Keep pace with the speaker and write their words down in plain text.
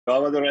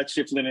About the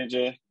Redshift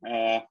lineage,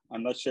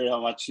 I'm not sure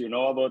how much you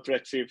know about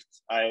Redshift.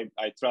 I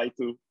try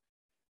to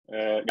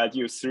guide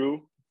you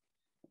through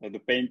the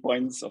pain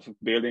points of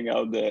building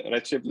out the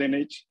Redshift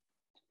lineage.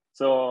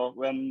 So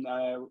when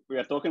we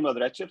are talking about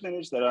Redshift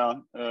lineage,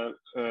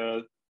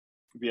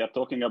 we are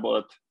talking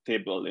about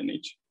table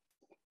lineage.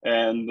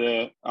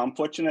 And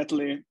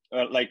unfortunately,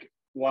 like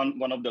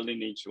one of the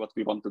lineage, what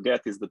we want to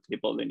get is the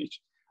table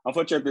lineage.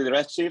 Unfortunately, the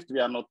Redshift, we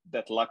are not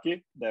that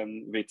lucky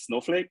than with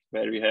Snowflake,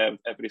 where we have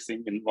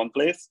everything in one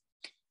place.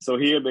 So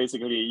here,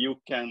 basically,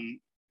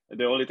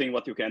 the only thing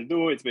what you can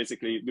do is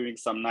basically doing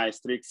some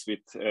nice tricks with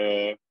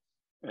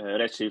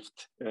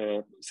Redshift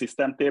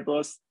system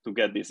tables to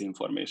get this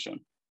information.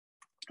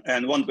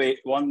 And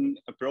one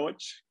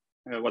approach,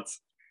 where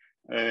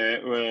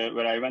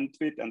I went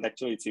with, and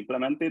actually it's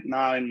implemented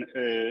now,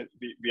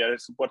 we are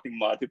supporting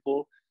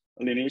multiple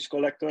lineage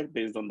collector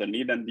based on the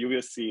need, and you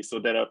will see, so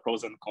there are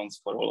pros and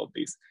cons for all of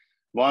these.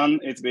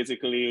 One, it's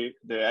basically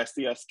the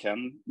STL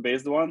scan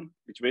based one,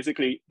 which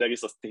basically there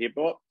is a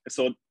table.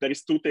 So there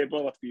is two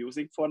tables what we're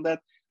using for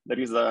that. There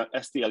is a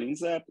STL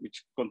insert,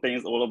 which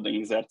contains all of the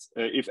inserts.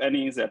 If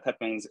any insert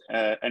happens,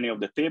 any of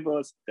the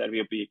tables, there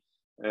will be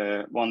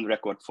one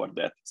record for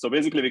that. So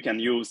basically we can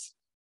use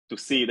to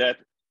see that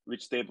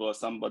which table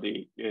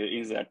somebody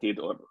inserted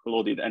or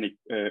loaded any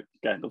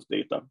kind of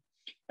data.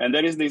 And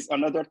there is this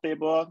another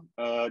table,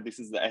 this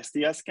is the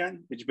STL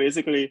scan, which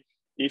basically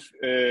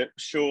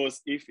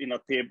shows if in a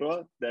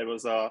table there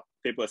was a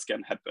table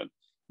scan happen,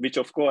 which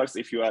of course,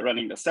 if you are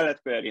running the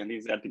select query and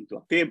inserting to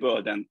a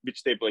table, then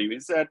which table you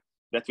insert,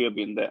 that will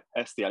be in the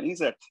STL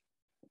insert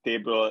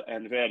table,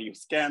 and where you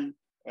scan,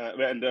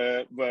 when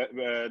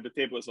the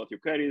tables what you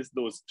queries,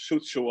 those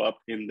should show up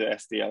in the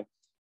STL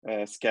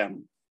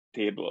scan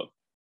table.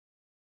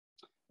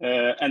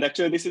 And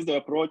actually, this is the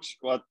approach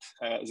what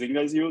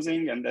Zynga is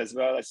using, and as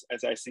well as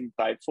I think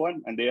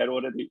Typeform, and they are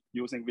already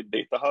using with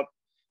DataHub,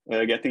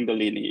 getting the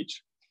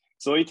lineage.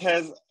 So it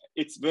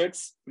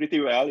works pretty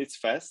well. It's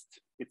fast,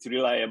 it's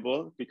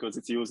reliable because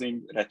it's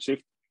using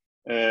Redshift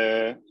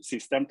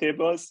system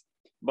tables.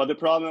 But the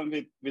problem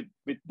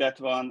with that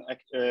one,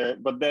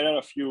 but there are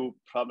a few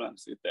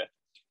problems with that.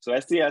 So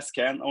STL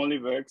scan only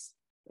works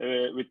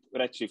with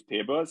Redshift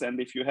tables, and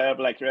if you have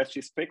like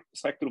Redshift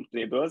spectrum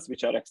tables,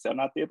 which are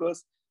external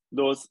tables,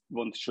 those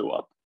won't show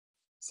up.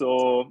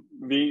 So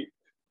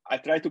I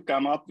try to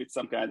come up with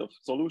some kind of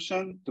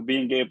solution to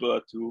being able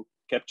to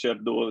capture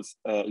those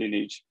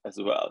lineage as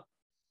well.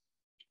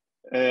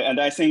 And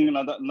I think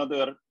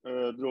another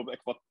drawback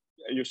what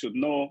you should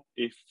know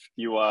if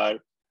you are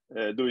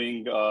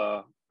doing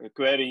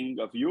querying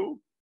a view,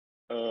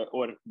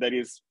 or there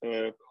is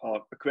a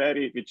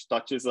query which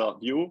touches a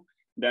view,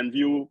 then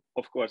view,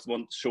 of course,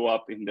 won't show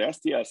up in the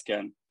STL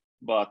scan,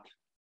 but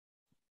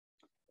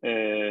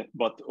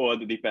all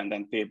the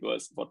dependent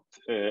tables,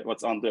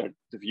 what's under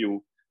the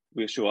view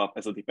will show up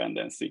as a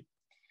dependency.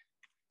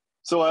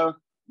 So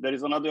there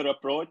is another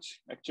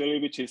approach, actually,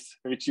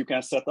 which you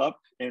can set up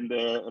in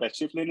the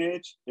Redshift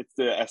lineage. It's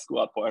the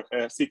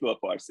SQL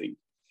parsing.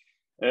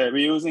 We're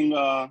using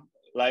a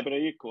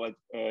library called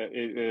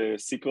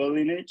SQL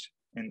lineage,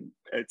 and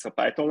it's a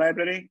Python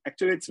library.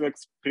 Actually, it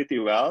works pretty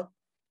well.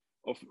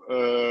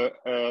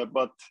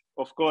 But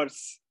of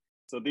course,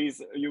 so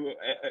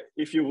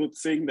if you would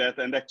think that,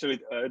 and actually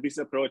this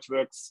approach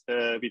works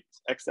with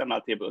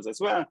external tables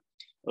as well,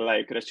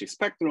 like Redshift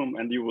Spectrum,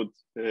 and you would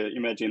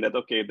imagine that,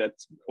 okay,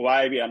 that's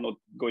why we are not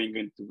going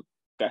into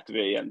that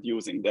way and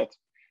using that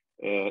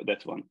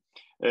one.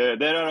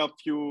 There are a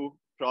few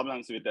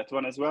problems with that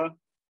one as well.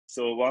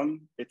 So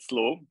one, it's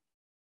slow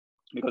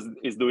because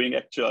it's doing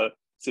actual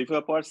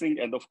SQL parsing,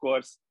 and of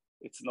course,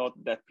 it's not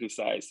that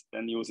precise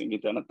when using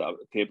it on a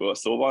table.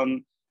 So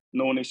one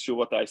known issue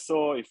what I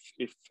saw, if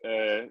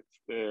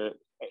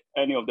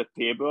any of the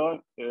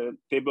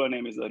table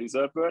name is a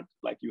reserve word,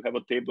 like you have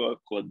a table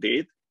called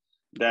date,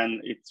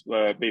 then it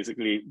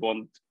basically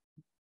won't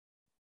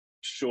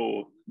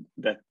show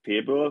that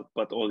table,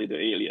 but only the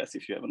alias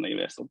if you have an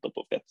alias on top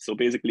of that. So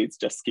basically it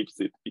just skips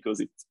it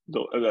because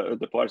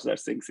the parser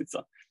thinks it's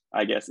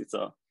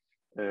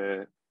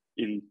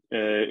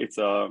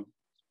a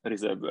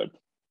reserve word.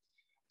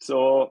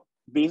 So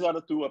these are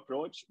the two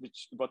approaches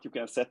what you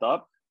can set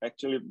up.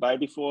 Actually, by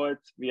default,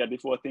 we are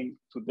defaulting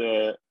to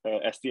the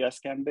STL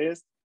scan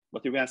based,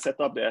 but you can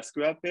set up the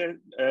SQL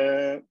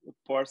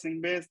parsing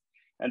based.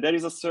 And there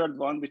is a third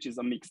one, which is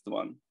a mixed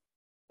one,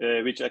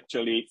 which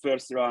actually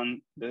first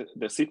run the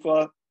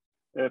SQL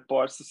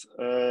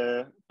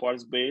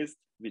parse based,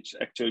 which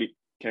actually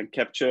can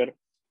capture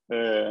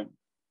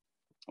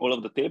all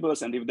of the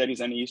tables. And if there is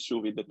any issue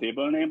with the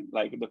table name,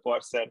 like the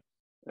parser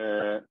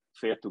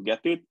failed to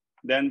get it,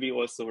 then we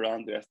also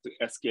run the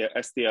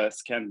STL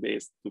scan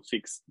based to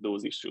fix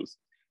those issues.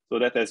 So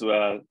that as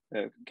well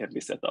can be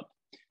set up.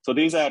 So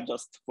these are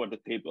just for the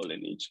table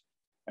lineage.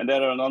 And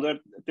there are another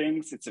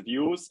things, it's a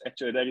views.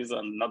 Actually, there is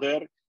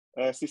another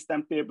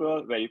system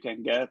table where you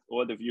can get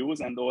all the views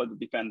and all the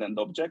dependent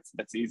objects.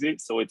 That's easy,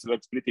 so it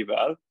works pretty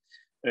well.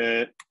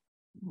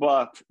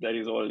 But there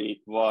is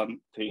only one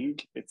thing,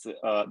 it's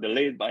the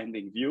late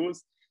binding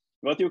views.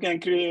 what you can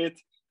create,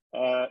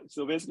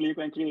 so basically you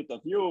can create a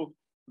view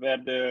where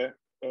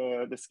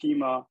the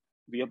schema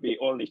will be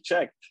only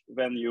checked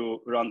when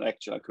you run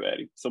actual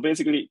query. So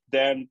basically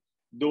then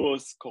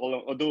those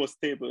column or those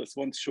tables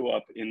won't show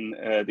up in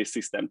the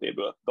system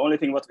table. The only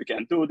thing what we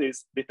can do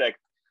is detect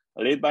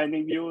late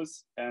binding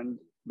views and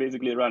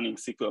basically running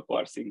SQL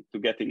parsing to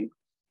getting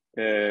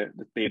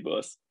the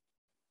tables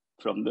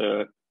from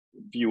the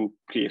view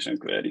creation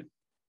query.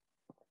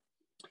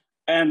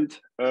 And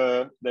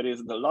there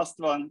is the last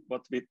one.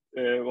 What we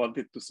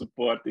wanted to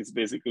support is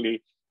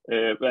basically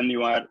when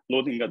you are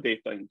loading a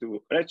data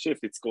into Redshift,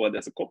 it's called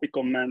as a copy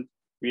command.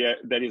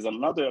 There is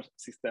another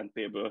system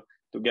table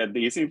to get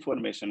this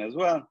information as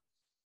well,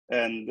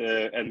 and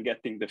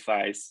getting the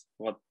files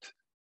what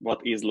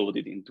is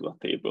loaded into a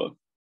table.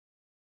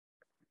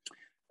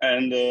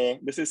 And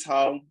this is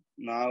how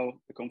now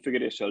the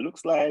configuration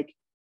looks like.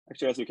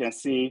 Actually, as you can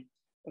see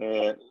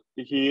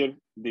here,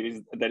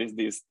 there is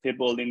this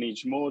table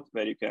lineage mode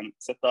where you can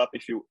set up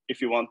if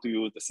you want to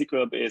use the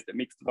SQL based, the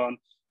mixed one,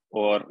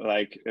 or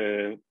like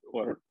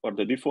or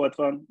the default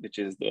one, which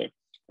is the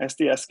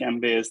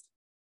STSCAN based.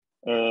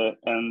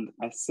 And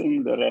I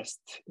think the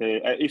rest,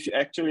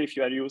 if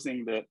you are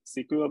using the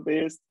SQL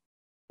based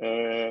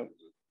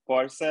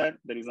parser,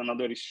 there is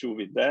another issue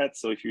with that.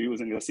 So if you're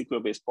using the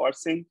SQL based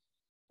parsing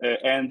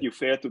and you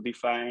fail to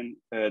define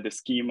the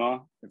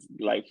schema,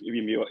 like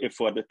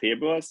for the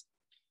tables,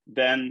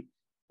 then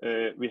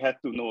we had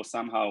to know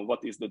somehow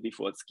what is the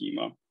default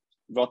schema.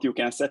 What you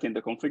can set in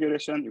the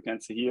configuration, you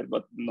can see here,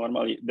 but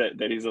normally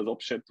there is an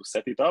option to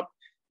set it up.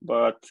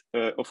 But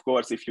of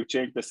course, if you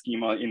change the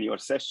schema in your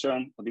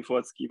session, the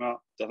default schema,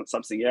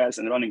 something else,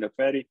 and running a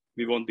query,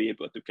 we won't be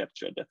able to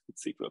capture that with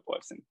SQL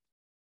parsing.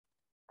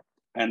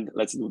 And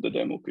let's do the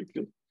demo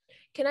quickly.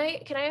 Can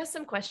I ask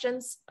some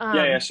questions?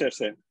 Yeah, sure.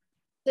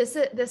 This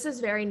is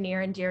very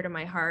near and dear to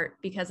my heart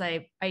because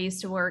I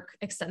used to work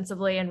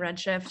extensively in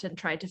Redshift and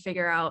tried to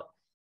figure out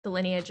the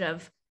lineage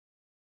of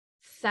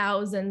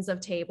thousands of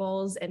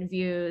tables and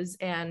views.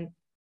 And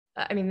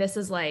I mean, this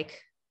is like,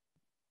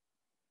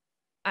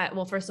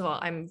 well, first of all,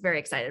 I'm very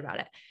excited about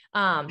it.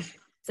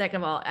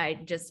 Second of all,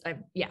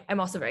 I'm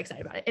also very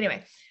excited about it.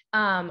 Anyway,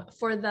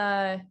 for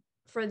the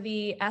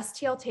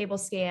STL table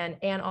scan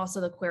and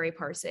also the query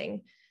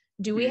parsing,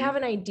 do we have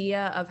an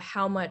idea of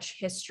how much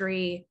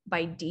history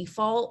by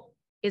default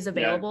is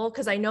available?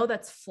 Because I know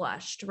that's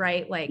flushed,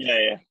 right? Like,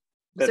 yeah.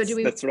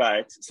 That's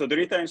right. So the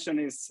retention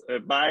is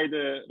by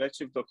the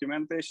Redshift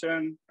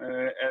documentation,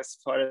 as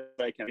far as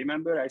I can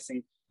remember, I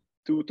think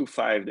 2 to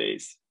 5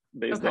 days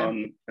based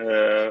on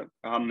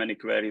how many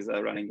queries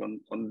are running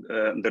on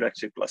the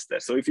Redshift cluster.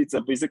 So if it's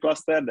a busy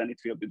cluster, then it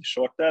will be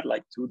shorter,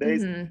 like 2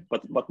 days,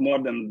 but more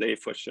than a day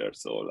for sure.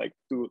 So like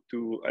 2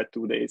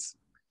 days.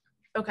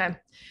 Okay,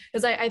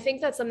 because I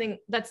think that's something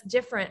that's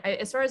different.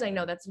 As far as I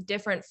know, that's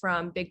different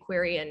from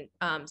BigQuery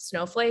and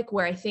Snowflake,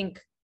 where I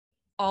think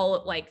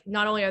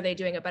not only are they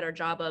doing a better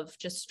job of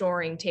just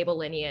storing table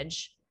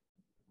lineage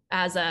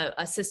as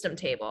a system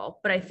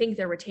table, but I think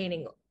they're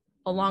retaining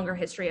a longer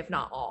history, if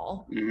not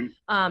all.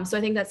 So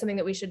I think that's something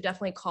that we should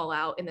definitely call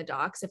out in the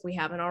docs if we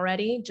haven't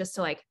already, just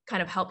to like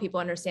kind of help people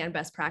understand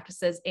best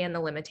practices and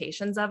the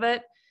limitations of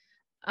it.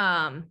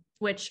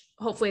 Which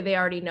hopefully they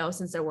already know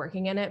since they're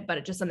working in it, but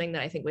it's just something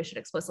that I think we should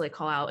explicitly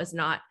call out as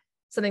not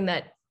something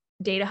that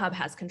DataHub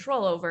has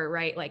control over,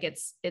 right? Like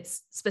it's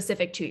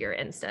specific to your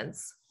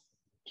instance.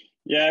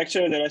 Yeah,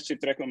 actually the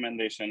Redshift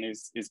recommendation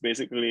is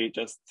basically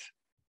just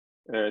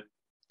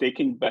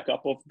taking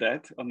backup of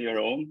that on your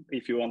own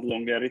if you want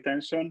longer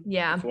retention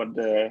for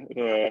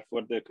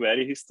the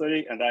query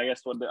history. And I guess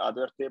for the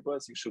other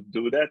tables, you should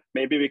do that.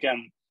 Maybe we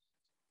can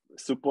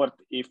support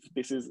if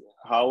this is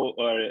how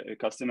our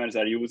customers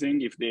are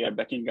using, if they are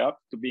backing up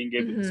to being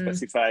able to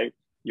specify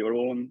your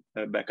own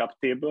backup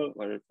table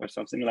or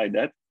something like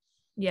that.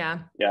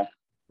 Yeah.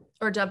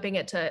 Or dumping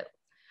it to,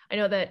 I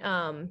know that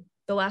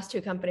the last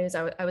 2 companies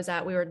I was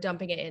at, we were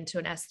dumping it into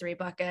an S3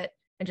 bucket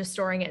and just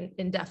storing it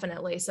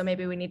indefinitely. So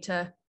maybe we need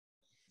to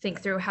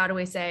think through how do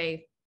we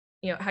say,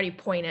 how do you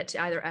point it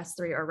to either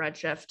S3 or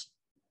Redshift?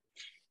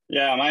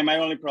 Yeah, my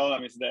only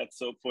problem is that,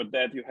 so for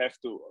that, you have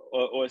to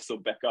also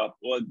back up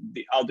all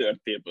the other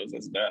tables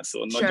as well.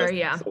 So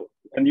not so,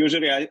 and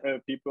usually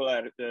people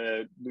are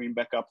doing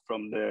backup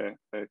from the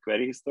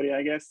query history,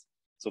 I guess.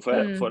 So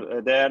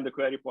for there, the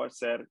query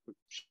parser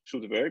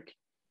should work,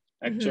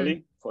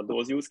 actually, for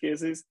those use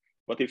cases.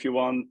 But if you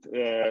want,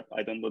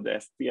 I don't know,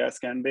 the STL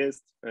scan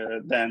based,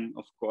 then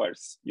of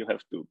course you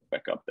have to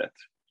back up that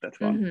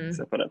one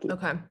separately.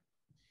 Okay.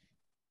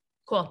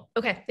 Cool.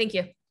 Okay, thank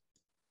you.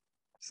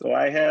 So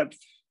I have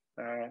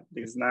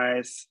this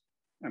nice,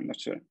 I'm not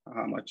sure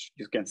how much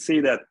you can see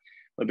that,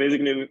 but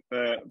basically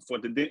for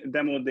the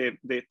demo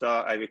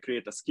data, I will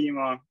create a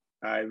schema.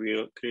 I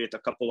will create a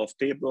couple of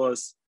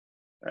tables.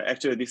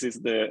 Actually, this is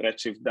the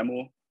Redshift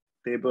demo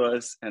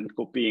tables and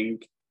copying,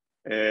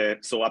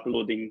 so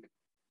uploading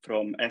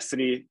from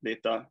S3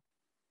 data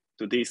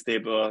to these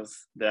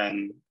tables,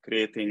 then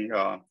creating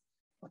a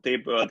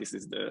table. This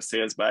is the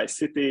sales by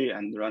city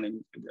and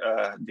running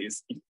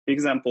this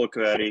example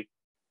query.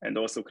 and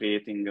also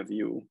creating a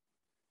view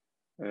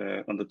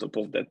on the top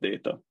of that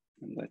data.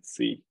 And let's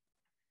see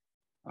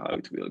how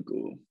it will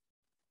go.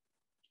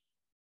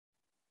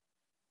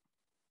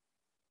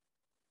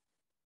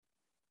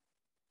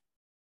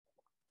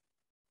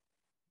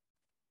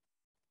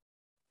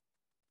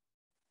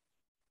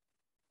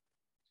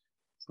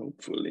 So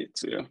hopefully it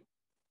will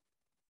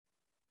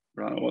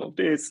run all of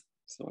this.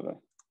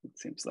 So it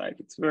seems like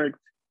it's worked.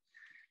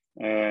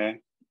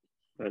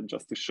 But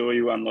just to show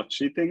you I'm not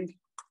cheating,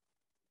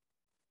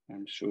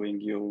 I'm showing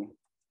you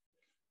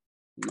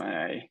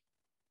my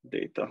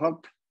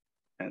DataHub,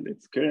 and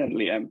it's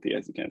currently empty,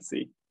 as you can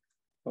see.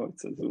 Oh,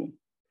 it's a zoom.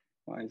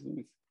 Why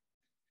zoom?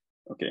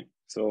 Okay,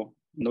 so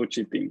no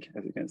cheating,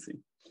 as you can see.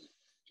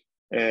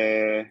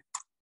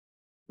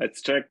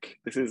 Let's check.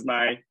 This is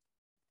my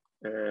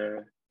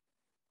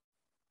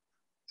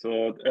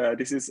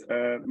this is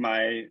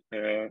my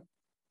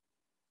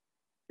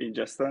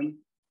ingestion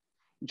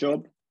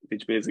job,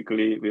 which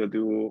basically will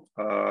do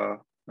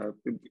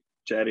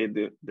generate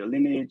the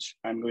lineage.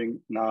 I'm going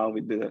now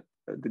with the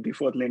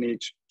default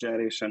lineage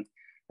generation,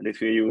 and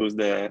if we use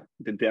the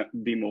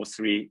demo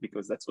 3,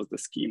 because that was the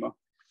schema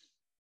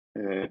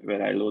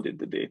where I loaded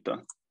the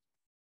data.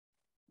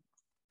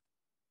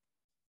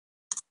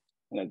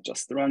 Let's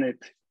just run it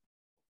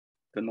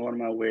the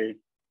normal way.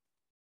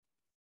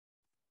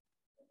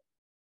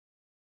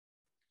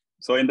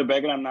 So in the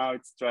background now,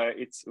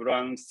 it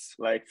runs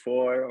like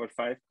 4 or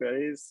 5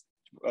 queries,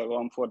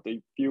 one for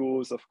the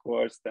views, of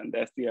course, then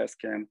the STL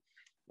scan,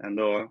 and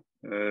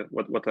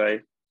what I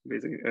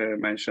basically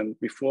mentioned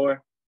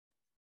before.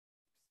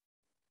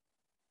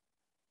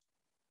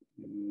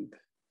 And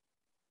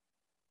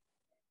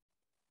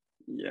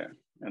yeah,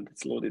 and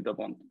it's loaded a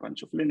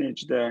bunch of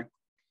lineage there.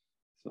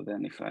 So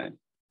then if I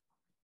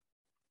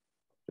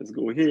just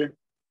go here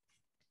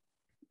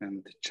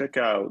and check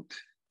out,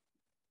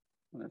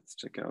 let's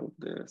check out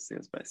the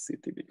sales by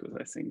city, because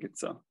I think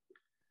it's a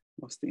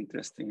most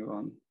interesting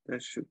one. There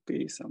should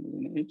be some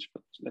lineage,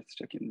 but let's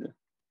check in the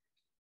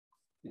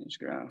lineage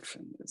graph.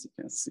 And as you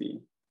can see.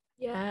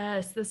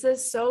 Yes, this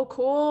is so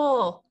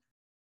cool.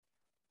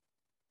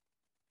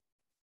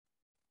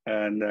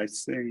 And I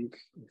think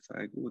if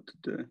I go to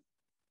the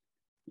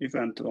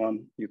event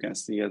one, you can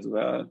see as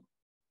well,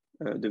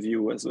 the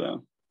view as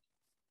well.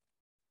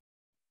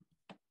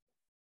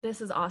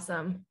 This is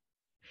awesome.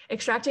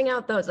 Extracting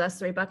out those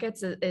S3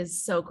 buckets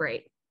is so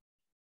great.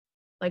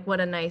 Like what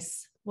a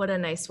nice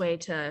way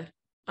to,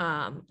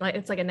 like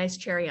it's like a nice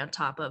cherry on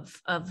top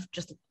of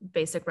just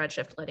basic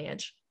Redshift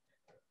lineage.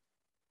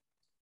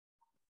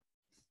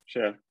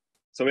 Sure.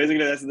 So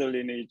basically that's the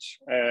lineage.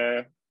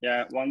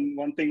 Yeah,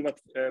 one thing what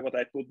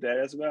I put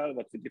there as well,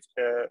 what we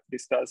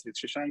discussed with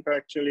Shishanka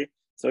actually.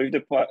 So if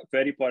the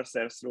query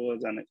parser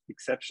throws an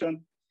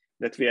exception,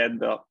 that we add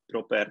the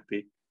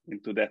property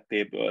into that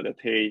table that,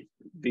 hey,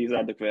 these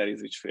are the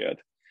queries which failed.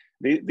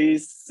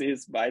 This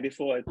is by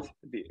default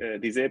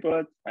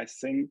disabled. I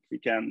think we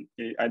can,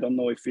 I don't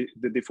know if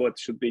the default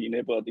should be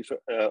enabled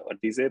or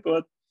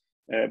disabled,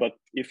 but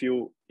if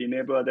you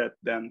enable that,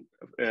 then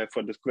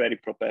for the query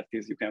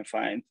properties, you can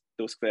find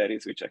those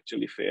queries which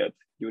actually failed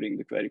during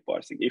the query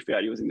parsing, if we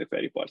are using the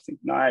query parsing.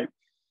 Now, I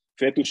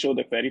failed to show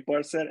the query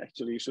parser.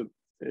 Actually, you should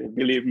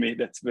believe me,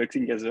 that's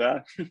working as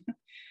well.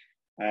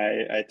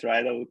 I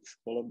tried out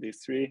all of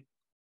these 3.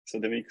 So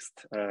the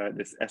mixed,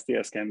 this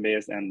STL scan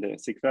based and the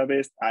SQL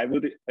based. I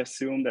would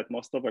assume that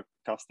most of our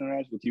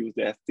customers would use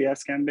the STL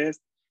scan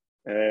based,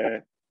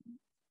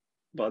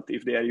 but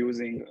if they are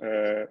using,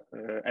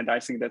 and I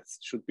think that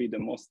should be the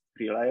most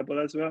reliable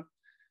as well.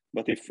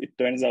 But if it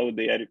turns out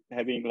they are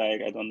having,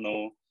 like, I don't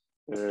know,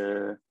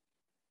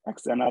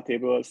 external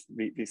tables,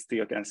 we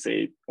still can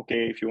say,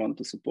 okay, if you want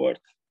to support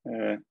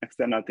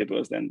external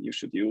tables, then you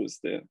should use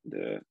the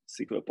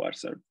SQL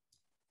parser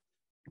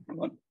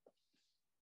one.